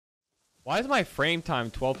Why is my frame time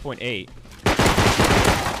 12.8?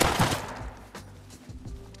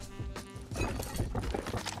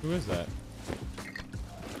 Who is that?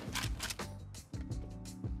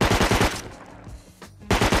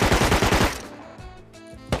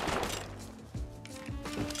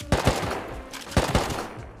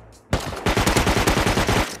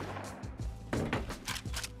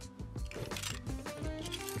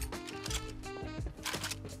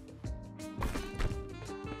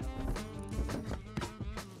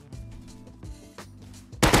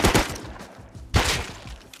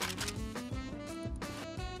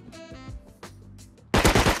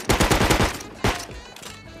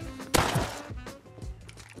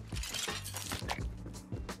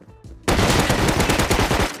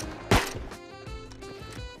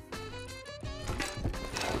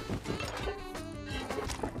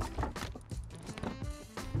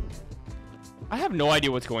 I have no idea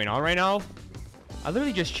what's going on right now. I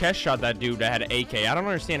literally just chest shot that dude that had an AK. I don't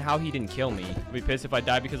understand how he didn't kill me. I'd be pissed if I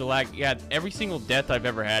died because of lag. Yeah, every single death I've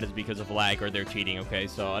ever had is because of lag or they're cheating, okay?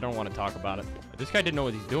 So I don't want to talk about it. This guy didn't know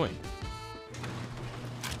what he's doing.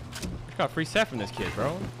 Just got free set from this kid,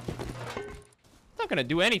 bro. Not gonna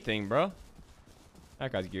do anything, bro.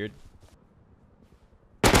 That guy's geared.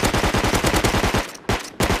 I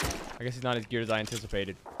guess he's not as geared as I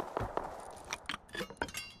anticipated.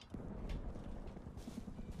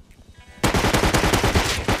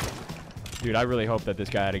 Dude, I really hope that this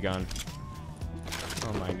guy had a gun.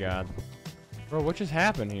 Oh my god. Bro, what just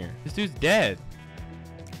happened here? This dude's dead.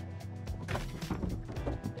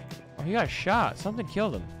 Oh, he got shot. Something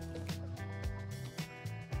killed him.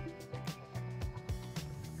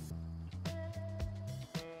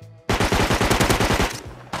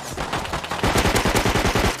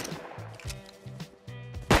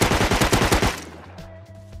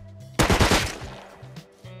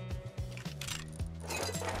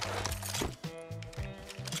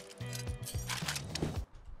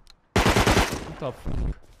 What the f?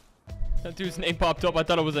 That dude's name popped up. I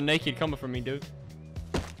thought it was a naked coming from me, dude.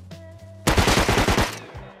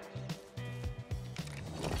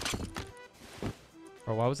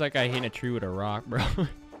 Bro, why was that guy hitting a tree with a rock, bro?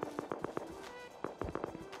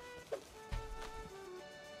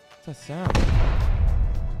 What's that sound?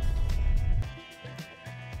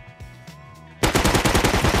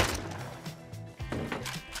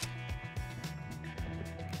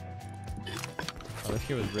 Oh, this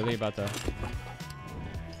kid was really about to...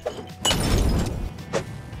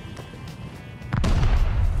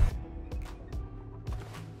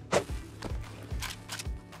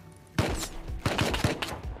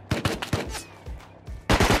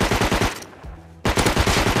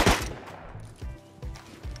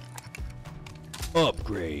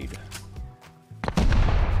 Upgrade.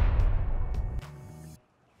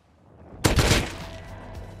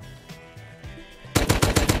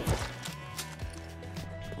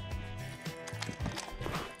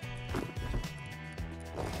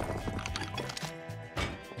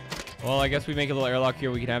 Well, I guess we make a little airlock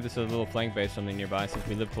here. We can have this as a little flank base, something nearby, since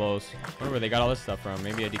we live close. I wonder where they got all this stuff from.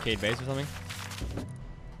 Maybe a decayed base or something?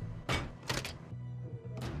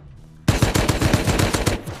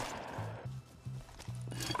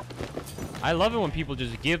 I love it when people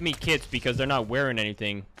just give me kits because they're not wearing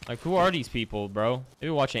anything. Like, who are these people, bro? Maybe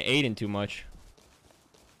watching Aiden too much.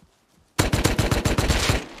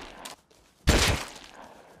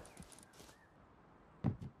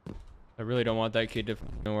 I really don't want that kid to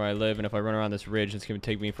know where I live, and if I run around this ridge, it's gonna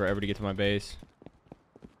take me forever to get to my base.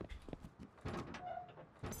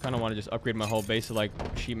 Kind of want to just upgrade my whole base to like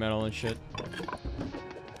sheet metal and shit.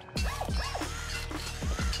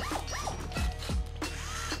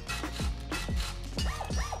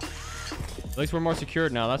 At least we're more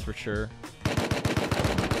secured now, that's for sure.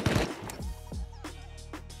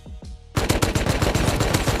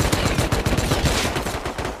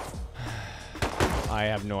 I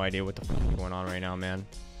have no idea what the fuck is going on right now, man.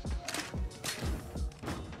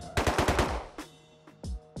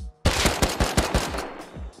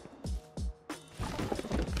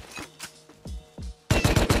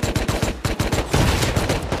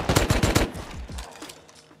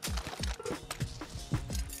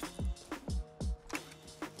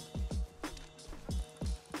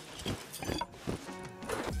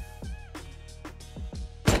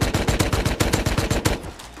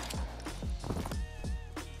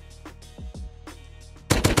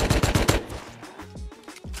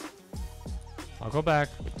 I'll go back.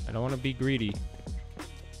 I don't want to be greedy.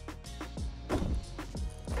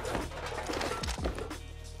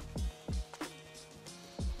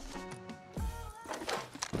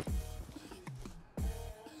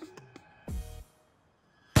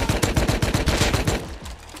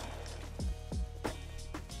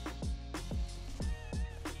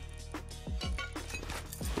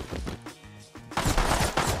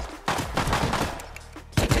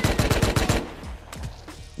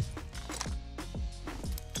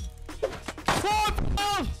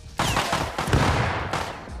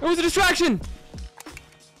 It was a distraction.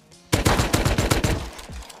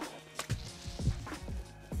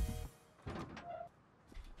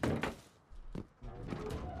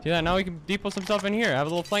 See that? Now we can depot some stuff in here. Have a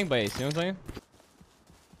little flank base. You know what I'm saying?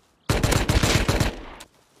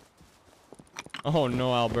 Oh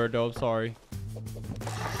no, Alberto. I'm sorry.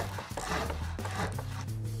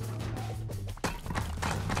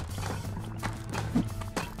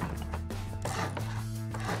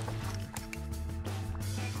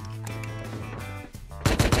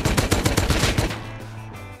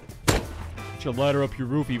 Your ladder up your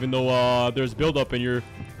roof, even though there's buildup and you're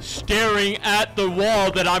staring at the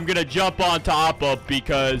wall that I'm gonna jump on top of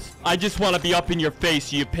because I just want to be up in your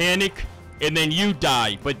face. You panic and then you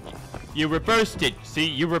die, but you reversed it. See,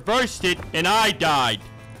 you reversed it and I died,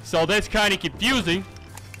 so that's kind of confusing.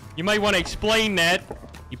 You might want to explain that.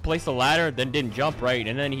 You placed the ladder, then didn't jump right,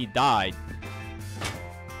 and then he died.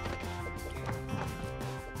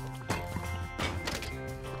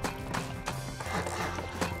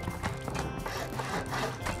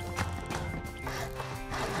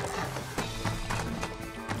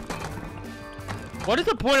 What is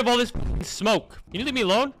the point of all this smoke? Can you leave me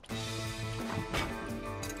alone?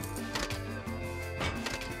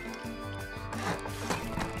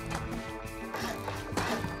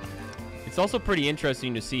 It's also pretty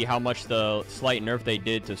interesting to see how much the slight nerf they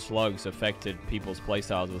did to slugs affected people's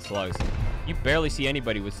playstyles with slugs. You barely see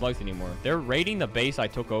anybody with slugs anymore. They're raiding the base I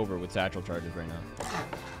took over with satchel charges right now.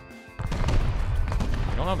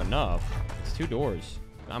 I don't have enough. It's 2 doors.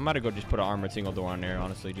 I'm about to go just put an armored single door on there,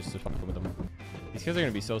 honestly, just to fuck with them. These kids are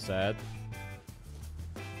gonna be so sad.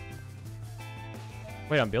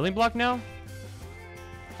 Wait, I'm building blocked now?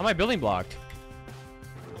 How am I building blocked?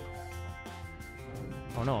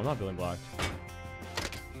 Oh no, I'm not building blocked.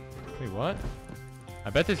 Wait, what? I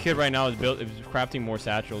bet this kid right now is crafting more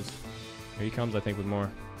satchels. Here he comes, I think, with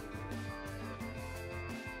more.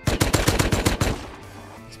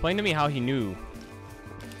 Explain to me how he knew.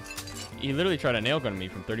 He literally tried to nail gun me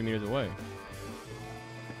from 30 meters away.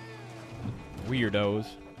 Weirdos.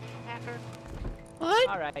 Hacker. What?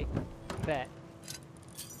 Alright. Bet.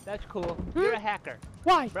 That's cool. You're a hacker.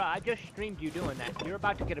 Why? Bro, I just streamed you doing that. You're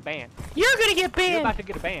about to get a ban. You're gonna get banned. You're about to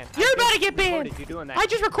get a ban. You're about to get banned. You doing that. I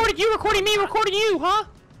just recorded you recording me recording you,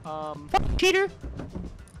 huh? Cheater.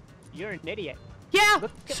 You're an idiot. Yeah.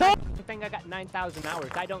 Look at So my thing. I got 9,000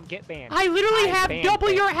 hours. I don't get banned. I literally have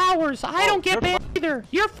double your hours. I don't get you're banned either.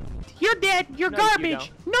 You're dead. You're No,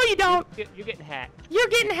 garbage. you No, you don't. You're getting hacked. You're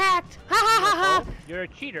getting hacked. Ha ha ha ha. You're a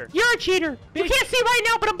cheater. You're a cheater. You can't see right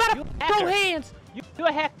now, but I'm about You to hacker. throw hands. You're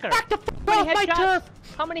a hacker. Back the f How off many my headshots? turf.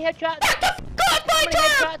 How many headshots? Back the f off my many turf.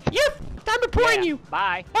 headshots? You I'm reporting Yeah. you.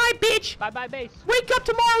 Bye. Bye, bitch. Bye bye base. Wake up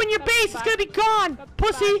tomorrow and your base is Bye. gonna be gone. Bye.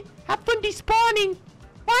 Pussy. Have fun despawning.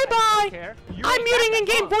 Bye bye. care. I'm muting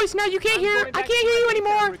in-game voice now. You can't hear. I can't hear you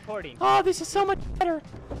anymore. Oh, this is so much better.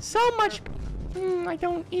 So much. I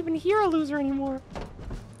don't even hear a loser anymore.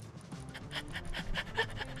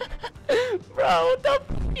 Bro, what the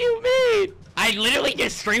f you mean? I literally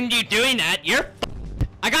just streamed you doing that. You're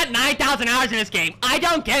I got 9,000 hours in this game. I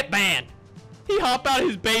don't get banned. He hopped out of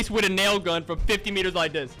his base with a nail gun from 50 meters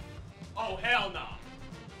like this. Oh, hell no.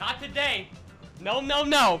 Not today. No, no,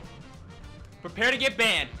 no. Prepare to get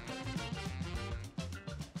banned.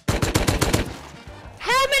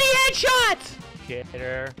 How many headshots?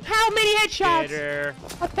 Shitter. How many headshots? Shitter.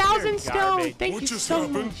 1,000 You're stone. garbage. Thank What you just so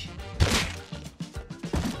happened? much.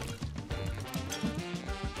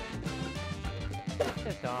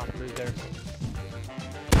 Piss off, loser.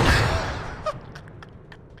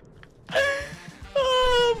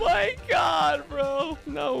 Oh my god, bro.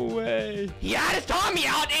 No way. He had his Tommy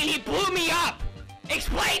out and he blew me up.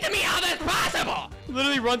 Explain to me how that's possible.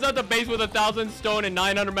 Literally runs out the base with 1,000 stone and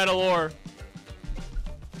 900 metal ore.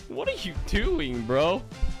 What are you doing, bro?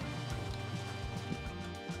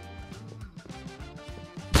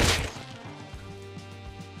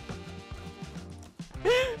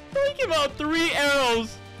 He came out 3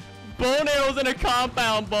 arrows. Bone arrows and a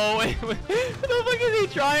compound bow. What the fuck is he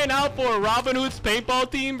trying out for? Robin Hood's paintball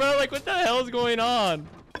team, bro? Like, what the hell is going on?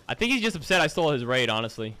 I think he's just upset I stole his raid,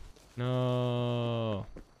 honestly. No.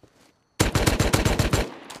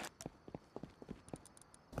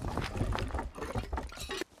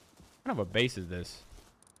 What kind of a base is this?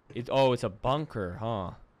 Oh, it's a bunker,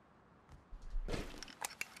 huh?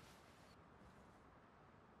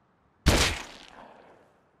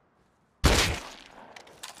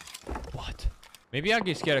 What? Maybe I'll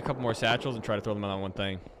just get a couple more satchels and try to throw them on that one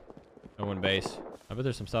thing. That one base. I bet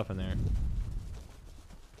there's some stuff in there.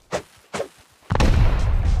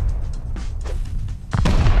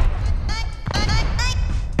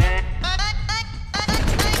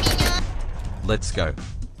 Let's go.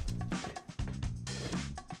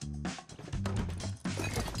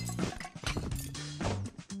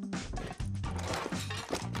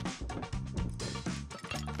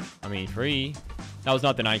 I mean, free. That was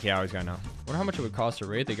not the 9K hours guy now. Wonder how much it would cost to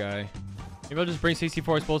raid the guy. Maybe I'll just bring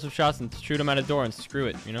 64 explosive shots and shoot him at his door and screw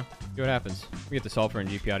it, you know? See what happens. We get the sulfur and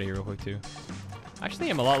GP out of here real quick, too. Actually,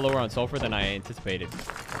 I'm a lot lower on sulfur than I anticipated.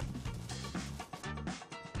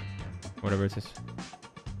 Whatever it is.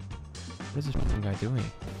 What is this fucking guy doing?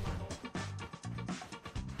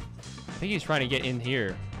 I think he's trying to get in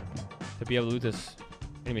here to be able to loot this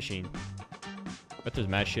vending machine. Bet there's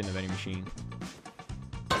mad shit in the vending machine.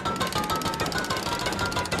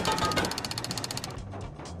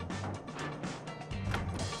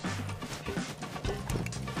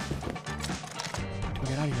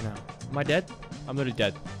 Get out of here now. Am I dead? I'm literally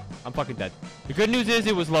dead. I'm fucking dead. The good news is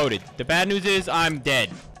it was loaded. The bad news is I'm dead.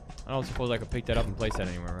 I don't suppose I could pick that up and place that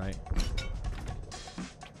anywhere, right?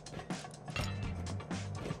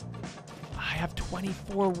 I have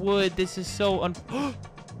 24 wood. This is so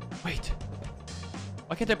Wait.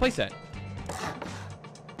 Why can't I place that?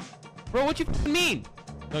 Bro, what you mean?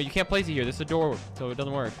 No, you can't place it here. This is a door, so it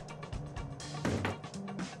doesn't work.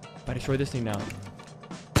 If I destroy this thing now.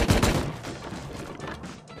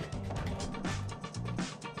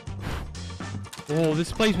 Oh,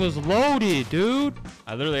 this place was loaded, dude.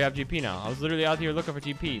 I literally have GP now. I was literally out here looking for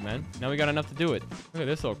GP, man. Now we got enough to do it. Look at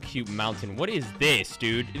this little cute mountain. What is this,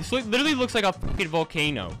 dude? This literally looks like a fucking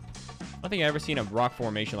volcano. I don't think I've ever seen a rock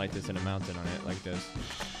formation like this in a mountain on it like this.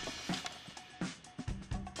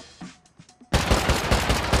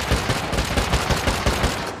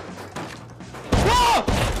 Whoa!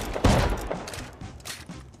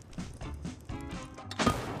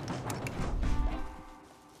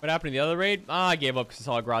 What happened to the other raid? Ah, I gave up because I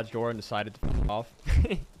saw a garage door and decided to f off.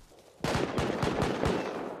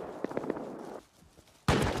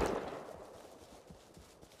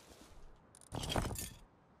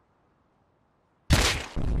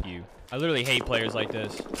 You. I literally hate players like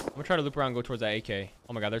this. I'm gonna try to loop around and go towards that AK.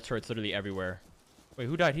 Oh my god, there's turrets literally everywhere. Wait,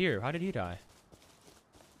 who died here? How did he die?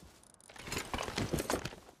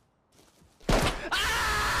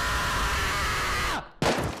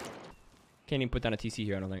 Can't even put down a TC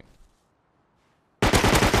here, I don't think.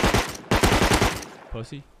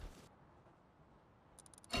 Pussy.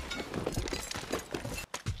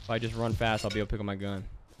 If I just run fast, I'll be able to pick up my gun.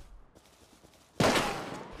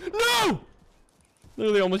 No!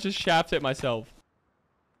 Literally almost just shafted at myself.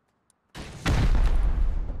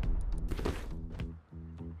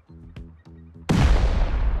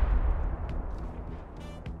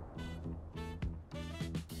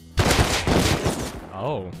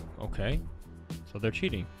 Oh, okay. So they're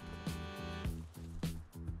cheating.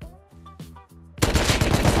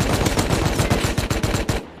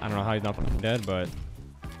 I don't know how he's not dead, but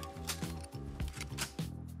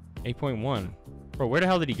 8.1. Bro, where the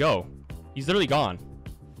hell did he go? He's literally gone.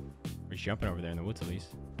 He's jumping over there in the woods at least.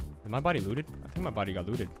 Is my body looted? I think my body got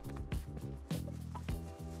looted.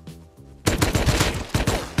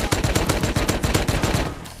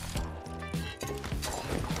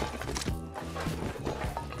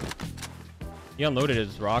 He unloaded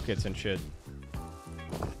his rockets and shit.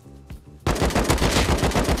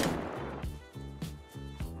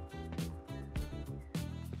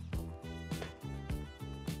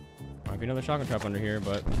 Might be another shotgun trap under here,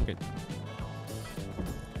 but okay.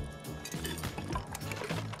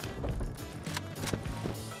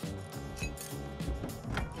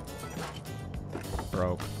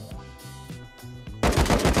 Broke.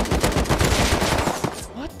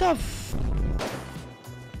 What the f?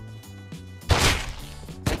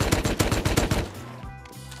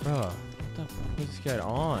 Bro, what the fuck was this guy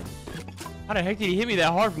on? How the heck did he hit me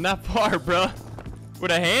that hard from that far, bro? With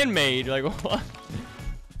a handmade, like what?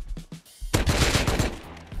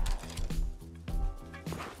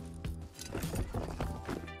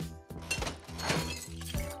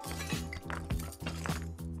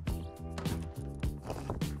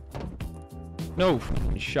 No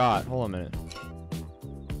shot. Hold on a minute.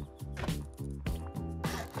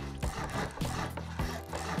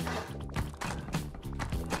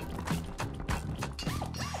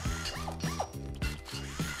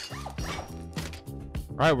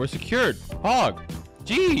 All right, we're secured. Hog.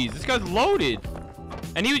 Jeez, this guy's loaded.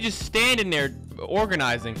 And he was just standing there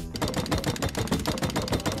organizing.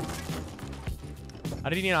 How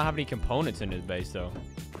did he not have any components in his base, though?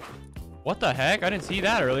 What the heck? I didn't see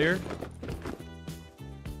that earlier.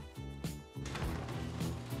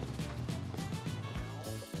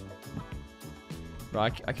 Bro,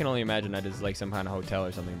 I can only imagine that is like some kind of hotel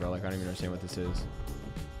or something, bro. Like, I don't even understand what this is.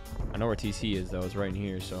 I know where TC is, though. It's right in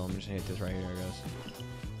here, so I'm just gonna hit this right here, I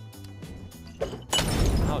guess.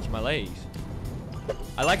 Ouch, my legs.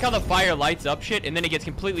 I like how the fire lights up shit, and then it gets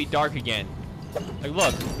completely dark again. Like,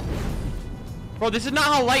 look. Bro, this is not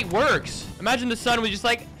how light works. Imagine the sun was just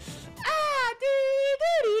like...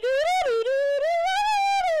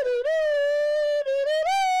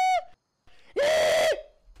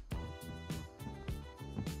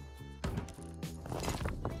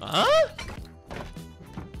 Huh?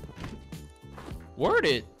 Word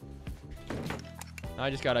it. I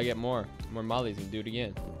just gotta get more mollies and do it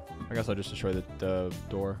again. I guess I'll just destroy the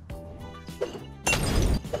door.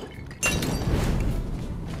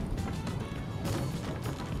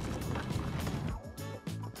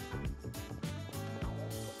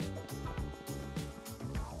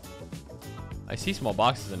 I see small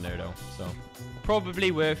boxes in there though, so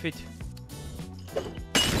probably worth it.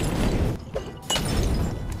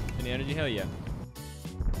 Any energy? Hell yeah.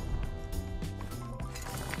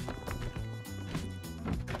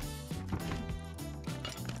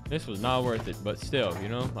 This was not worth it, but still, you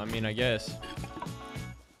know? I mean, I guess.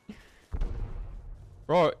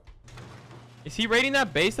 Bro, is he raiding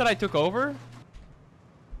that base that I took over?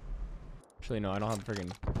 Actually, no, I don't have a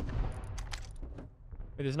freaking...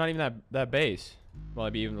 Wait, there's not even that base. Will I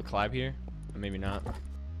be even the collab here? Or maybe not.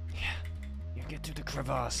 Yeah, you get to the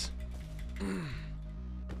crevasse.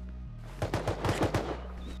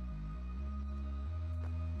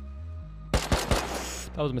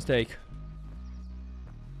 That was a mistake.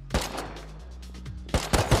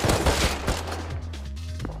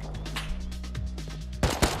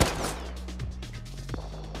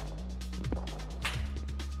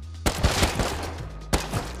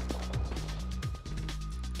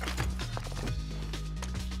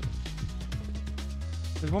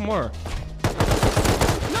 There's one more.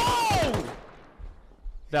 No!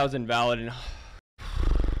 That was invalid. And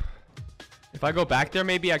if I go back there,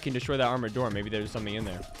 maybe I can destroy that armored door. Maybe there's something in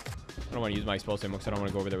there. I don't want to use my explosive ammo because I don't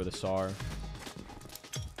want to go over there with a SAR.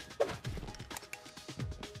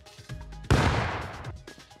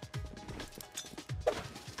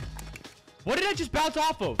 What did I just bounce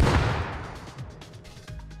off of?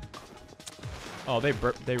 Oh,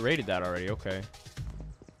 they raided that already. Okay.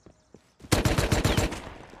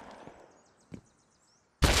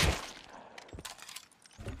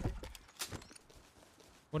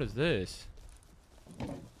 What is this?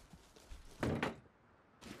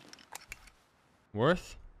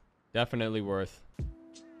 Worth? Definitely worth.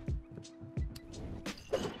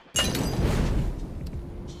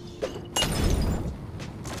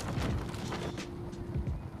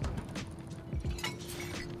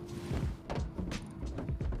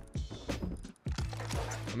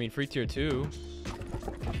 I mean, free tier 2.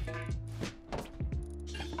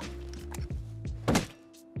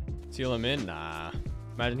 Seal him in? Nah.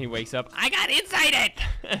 Imagine he wakes up. I got inside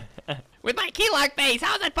it! With my keylock base!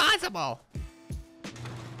 How is that possible?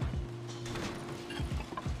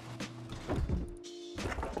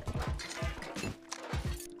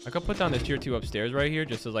 I could put down this tier 2 upstairs right here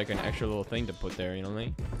just as like an extra little thing to put there, you know what I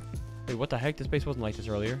mean? Wait, what the heck? This base wasn't like this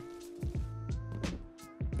earlier.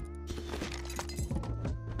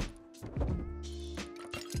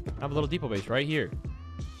 I have a little depot base right here.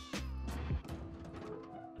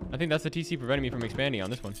 I think that's the TC preventing me from expanding on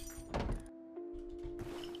this one.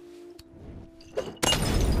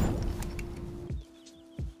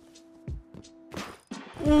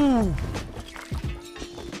 Ooh.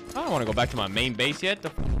 I don't want to go back to my main base yet. The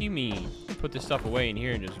f do you mean? Put this stuff away in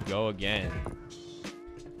here and just go again.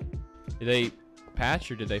 Did they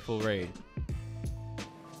patch or did they full raid?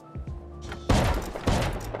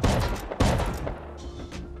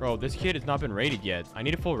 Bro, this kid has not been raided yet. I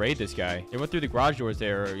need to full raid this guy. They went through the garage doors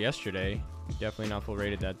there yesterday. Definitely not full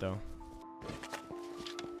raided that though.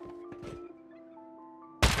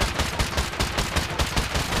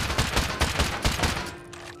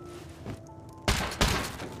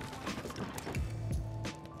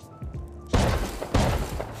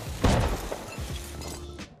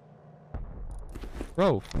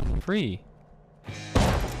 Bro, free.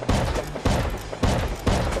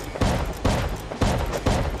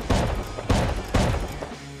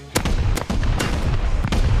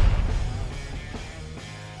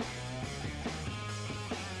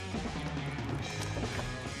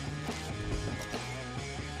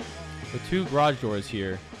 The 2 garage doors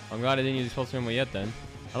here. I'm glad I didn't use explosive ammo yet then.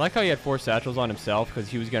 I like how he had 4 satchels on himself because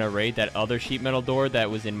he was going to raid that other sheet metal door that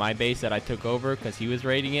was in my base that I took over because he was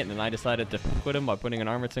raiding it, and then I decided to put him by putting an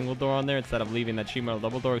armored single door on there instead of leaving that sheet metal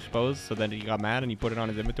double door exposed. So then he got mad and he put it on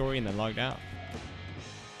his inventory and then logged out.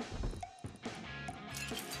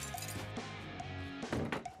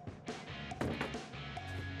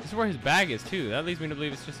 This is where his bag is too. That leads me to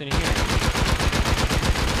believe it's just in here.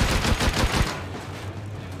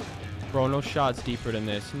 Bro, no shots deeper than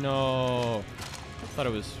this. No. I thought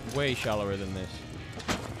it was way shallower than this.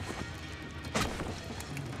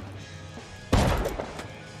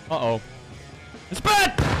 Uh-oh. It's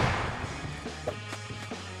bad!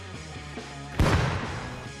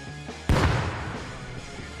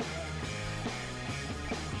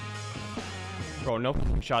 Bro, no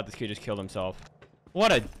shot. This kid just killed himself.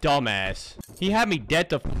 What a dumbass. He had me dead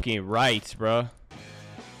to fucking rights, bro.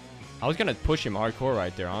 I was gonna push him hardcore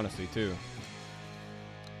right there, honestly, too.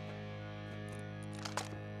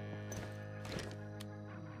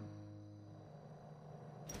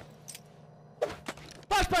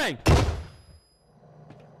 Flashbang!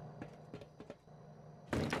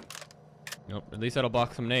 Nope, at least that'll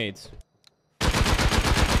block some nades.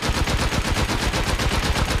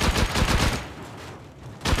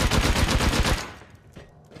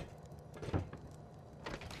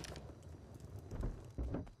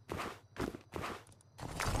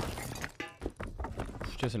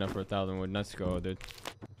 Just enough for 1,000 wood. Let's go, dude.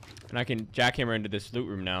 And I can jackhammer into this loot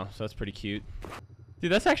room now, so that's pretty cute.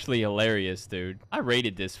 Dude, that's actually hilarious, dude. I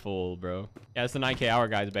rated this full, bro. Yeah, it's the 9K hour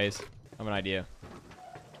guy's base. I have an idea.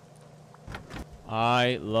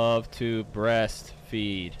 I love to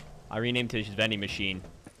breastfeed. I renamed his vending machine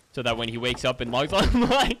so that when he wakes up and logs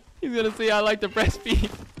online, he's gonna see I like to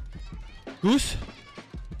breastfeed. Goose?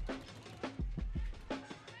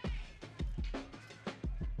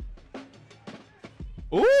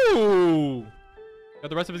 Ooh! Got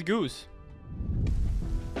the rest of his goose.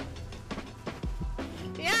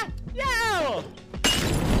 Yeah! Yeah!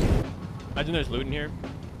 Imagine there's loot in here.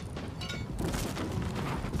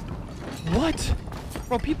 What?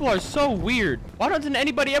 Bro, people are so weird. Why doesn't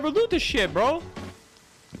anybody ever loot this shit, bro? Is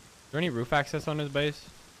there any roof access on this base?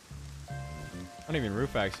 Not even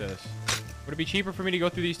roof access. Would it be cheaper for me to go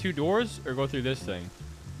through these two doors or go through this thing?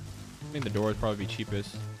 I think the door would probably be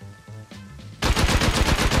cheapest.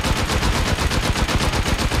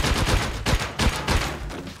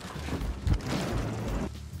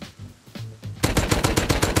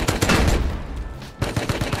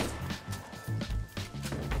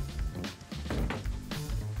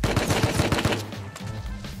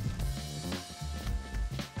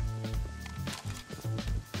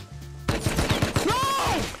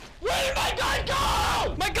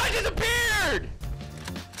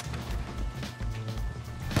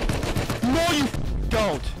 No, you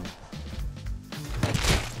don't.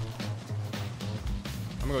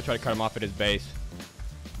 I'm gonna go try to cut him off at his base.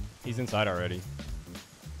 He's inside already.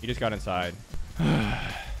 He just got inside.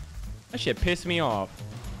 That shit pissed me off.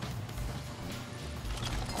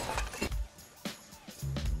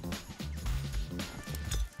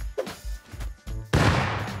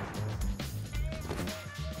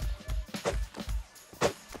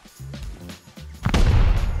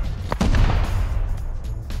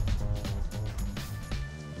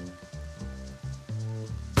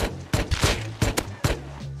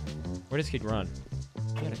 Where does this kid run?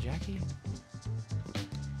 You got a Jackie?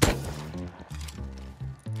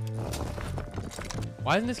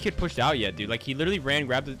 Why isn't this kid pushed out yet, dude? Like, he literally ran,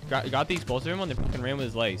 got the explosive ammo, and then fucking ran with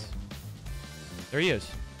his legs. There he is.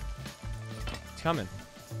 He's coming.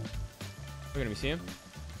 Look at him. You see him?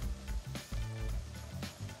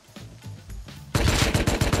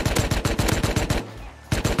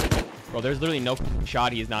 Bro, there's literally no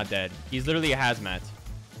shot he is not dead. He's literally a hazmat.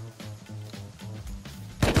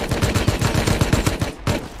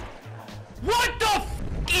 What the f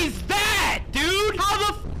is that, dude? How the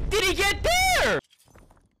f did he get there?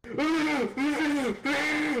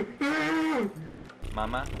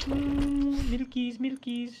 Mama. Milkies,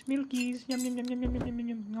 milkies, milkies. Yum, yum, yum, yum, yum, yum,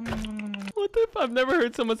 yum, yum. What the f? I've never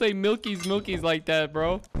heard someone say milkies, milkies like that,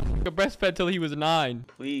 bro. A breastfed till he was 9.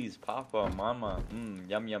 Please, Papa, Mama.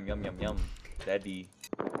 Yum, yum, yum, yum, yum. Daddy.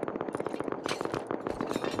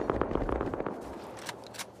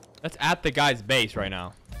 That's at the guy's base right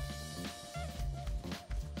now.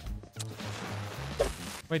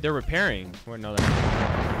 Wait, they're repairing. Wait, no,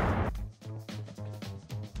 they're...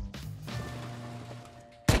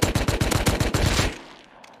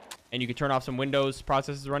 And you can turn off some Windows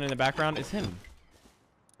processes running in the background. It's him.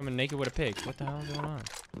 Coming naked with a pig. What the hell is going on?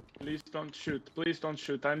 Please don't shoot. Please don't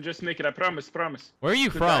shoot. I'm just naked. I promise. Promise. Where are you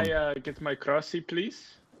Could from? I get my crossy,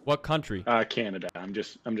 please? What country? Canada. I'm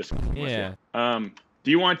just. Yeah. Do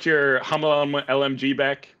you want your Hummel LMG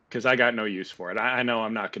back? Because I got no use for it. I know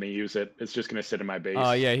I'm not gonna use it. It's just gonna sit in my base.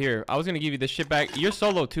 Yeah. Here. I was gonna give you this shit back. You're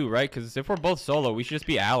solo too, right? Because if we're both solo, we should just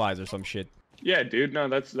be allies or some shit. Yeah, dude. No,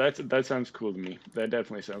 that sounds cool to me. That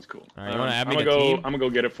definitely sounds cool. All right, you want to add me I'm to gonna go. team? I'm gonna go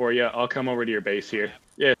get it for you. I'll come over to your base here.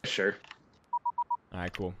 Yeah, sure. All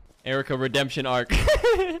right, cool. Erica redemption arc.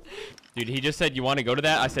 Dude, he just said, you want to go to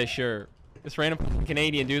that? I said, sure. This random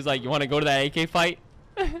Canadian dude's like, you want to go to that AK fight?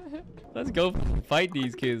 Let's go fight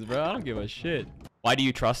these kids, bro. I don't give a shit. Why do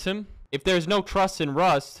you trust him? If there's no trust in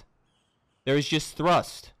Rust, there's just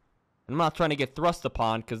thrust. I'm not trying to get thrust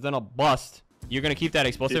upon, because then I'll bust. You're gonna keep that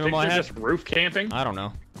explosive in my head? Just roof camping? I don't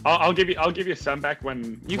know. I'll give you some back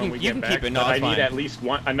when we get back. Keep it. No, I it's fine. need at least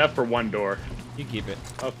enough for one door. You keep it.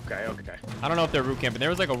 Okay. I don't know if they're roof camping. There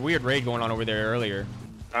was like a weird raid going on over there earlier.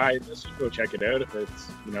 All right, let's just go check it out. If it's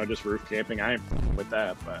just roof camping, I ain't with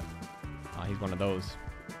that. But Oh, he's one of those.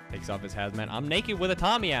 Takes off his hazmat. I'm naked with a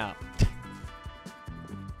Tommy out.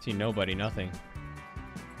 See nobody, nothing.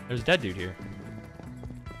 There's a dead dude here.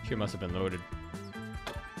 Shit must have been loaded.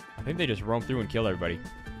 I think they just roamed through and killed everybody.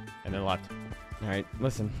 And then left. Alright,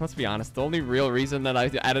 listen, let's be honest. The only real reason that I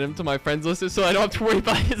added him to my friends list is so I don't have to worry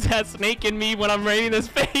about his ass snaking me when I'm raiding his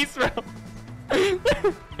face, bro.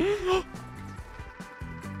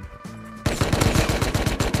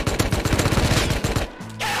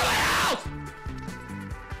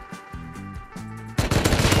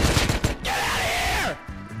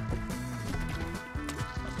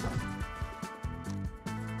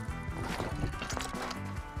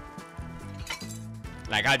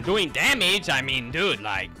 Like, I'm doing damage. I mean, dude.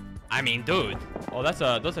 Oh, that's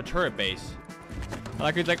a turret base.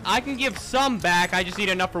 Like, it's like, I can give some back. I just need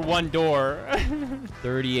enough for one door.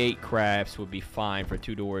 38 crafts would be fine for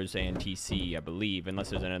 2 doors and TC, I believe. Unless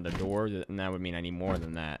there's another door, then that would mean I need more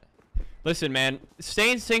than that. Listen, man.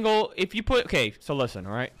 Staying single, if you put... Okay, so listen,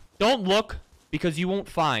 all right? Don't look because you won't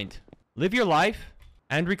find. Live your life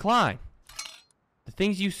and recline. The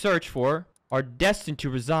things you search for are destined to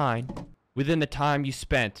resign within the time you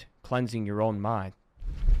spent cleansing your own mind.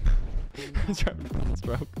 Stroke.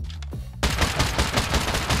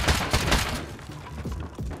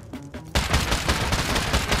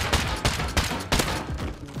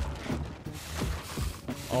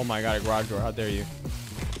 Oh my god, a garage door. How dare you?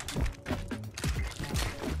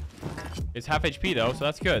 It's half HP though, so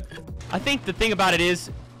that's good. I think the thing about it is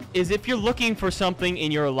if you're looking for something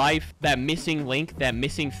in your life, that missing link, that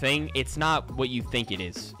missing thing, it's not what you think it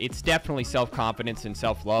is. It's definitely self-confidence and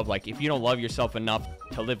self-love. Like, if you don't love yourself enough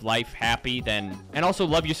to live life happy, then... And also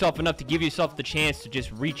love yourself enough to give yourself the chance to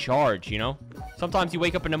just recharge, you know? Sometimes you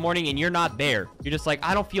wake up in the morning and you're not there. You're just like,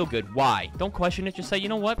 I don't feel good. Why? Don't question it. Just say, you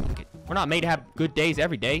know what? We're not made to have good days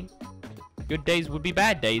every day. Good days would be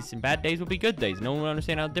bad days, and bad days would be good days. No one will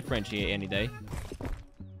understand how to differentiate any day.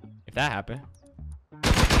 If that happened.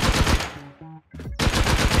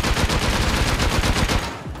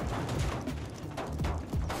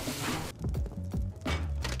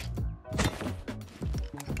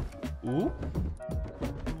 Ooh.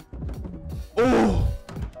 Oh!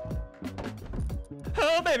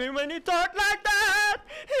 Oh, baby, when you talk like that,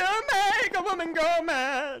 you make a woman go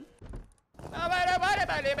mad.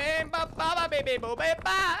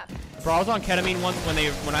 Bro, I was on ketamine once when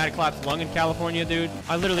I had a collapsed lung in California, dude.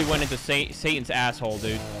 I literally went into Satan's asshole,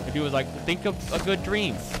 dude. The dude was like, think of a good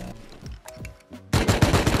dream.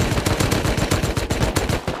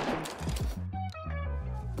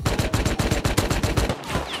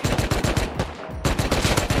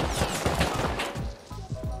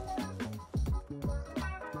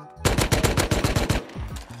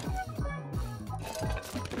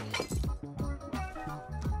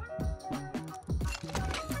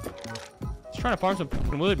 Trying to farm some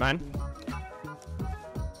fucking wood, man.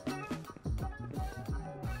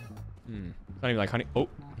 It's not even like honey. Oh,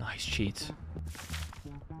 nice cheats.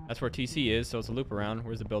 That's where TC is, so it's a loop around.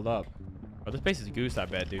 Where's the build up? Oh, this base is a goose, I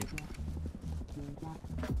bet, dude.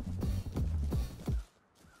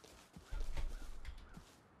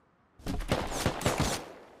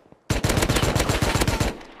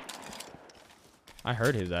 I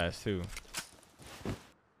heard his ass too.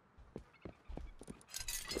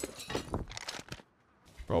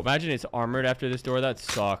 Bro, imagine it's armored after this door. That'd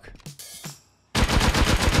suck.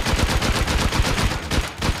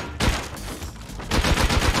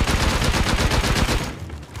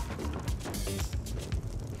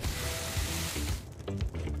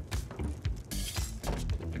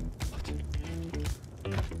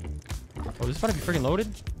 Oh, this is about to be freaking loaded?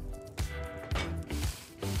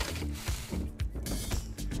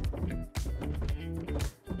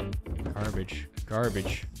 Garbage.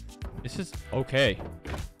 Garbage. This is okay.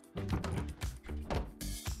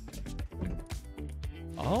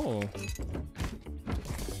 Oh.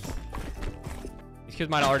 These kids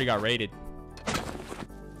might have already got raided.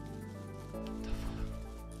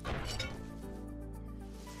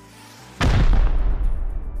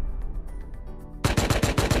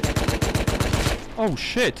 Oh,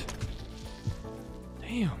 shit.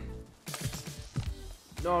 Damn.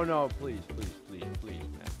 No, please, man.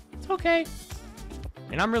 It's okay.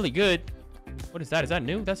 And I'm really good. What is that? Is that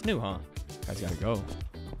new? That's new, huh? Guys gotta go.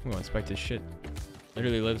 I'm gonna inspect this shit.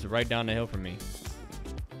 Literally lives right down the hill from me.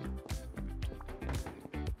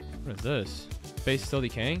 What is this? Base still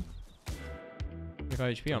decaying?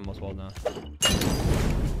 25 HP almost well done.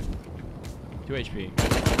 2 HP.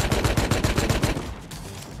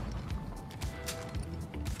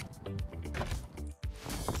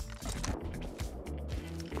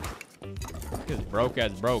 This is broke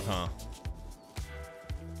as broke, huh?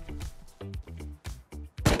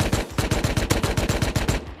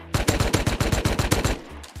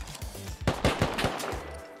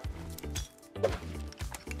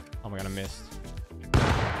 Oh my god, I missed.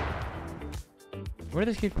 Where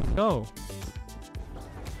did this kid go?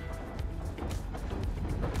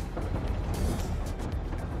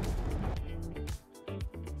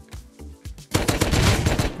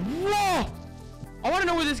 Whoa! I want to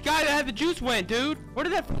know where this guy that had the juice went, dude. Where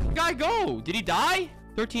did that guy go? Did he die?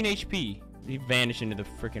 13 HP. He vanished into the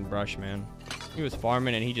freaking brush, man. He was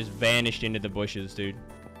farming and he just vanished into the bushes, dude.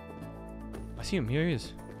 I see him. Here he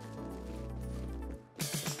is.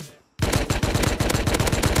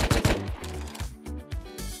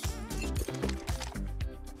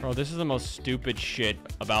 Bro, this is the most stupid shit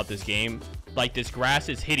about this game. Like, this grass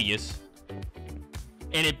is hideous.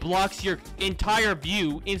 And it blocks your entire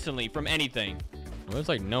view instantly from anything. Well, there's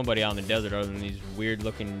like nobody out in the desert other than these weird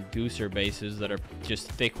looking gooser bases that are just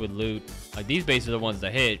thick with loot. Like, these bases are the ones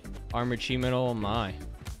that hit. Armored sheet metal, oh my.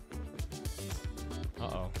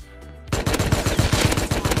 Uh-oh.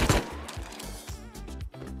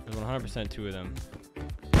 There's 100% two of them.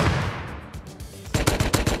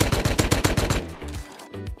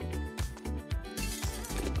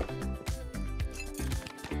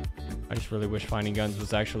 I just really wish finding guns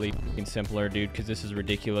was actually fucking simpler, dude, because this is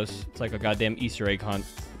ridiculous. It's like a goddamn Easter egg hunt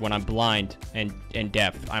when I'm blind and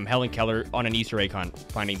deaf. I'm Helen Keller on an Easter egg hunt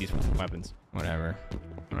finding these weapons. Whatever.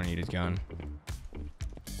 I don't need his gun.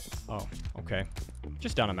 Oh, okay.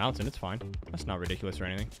 Just down a mountain. It's fine. That's not ridiculous or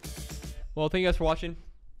anything. Well, thank you guys for watching.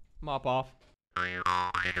 Mop off.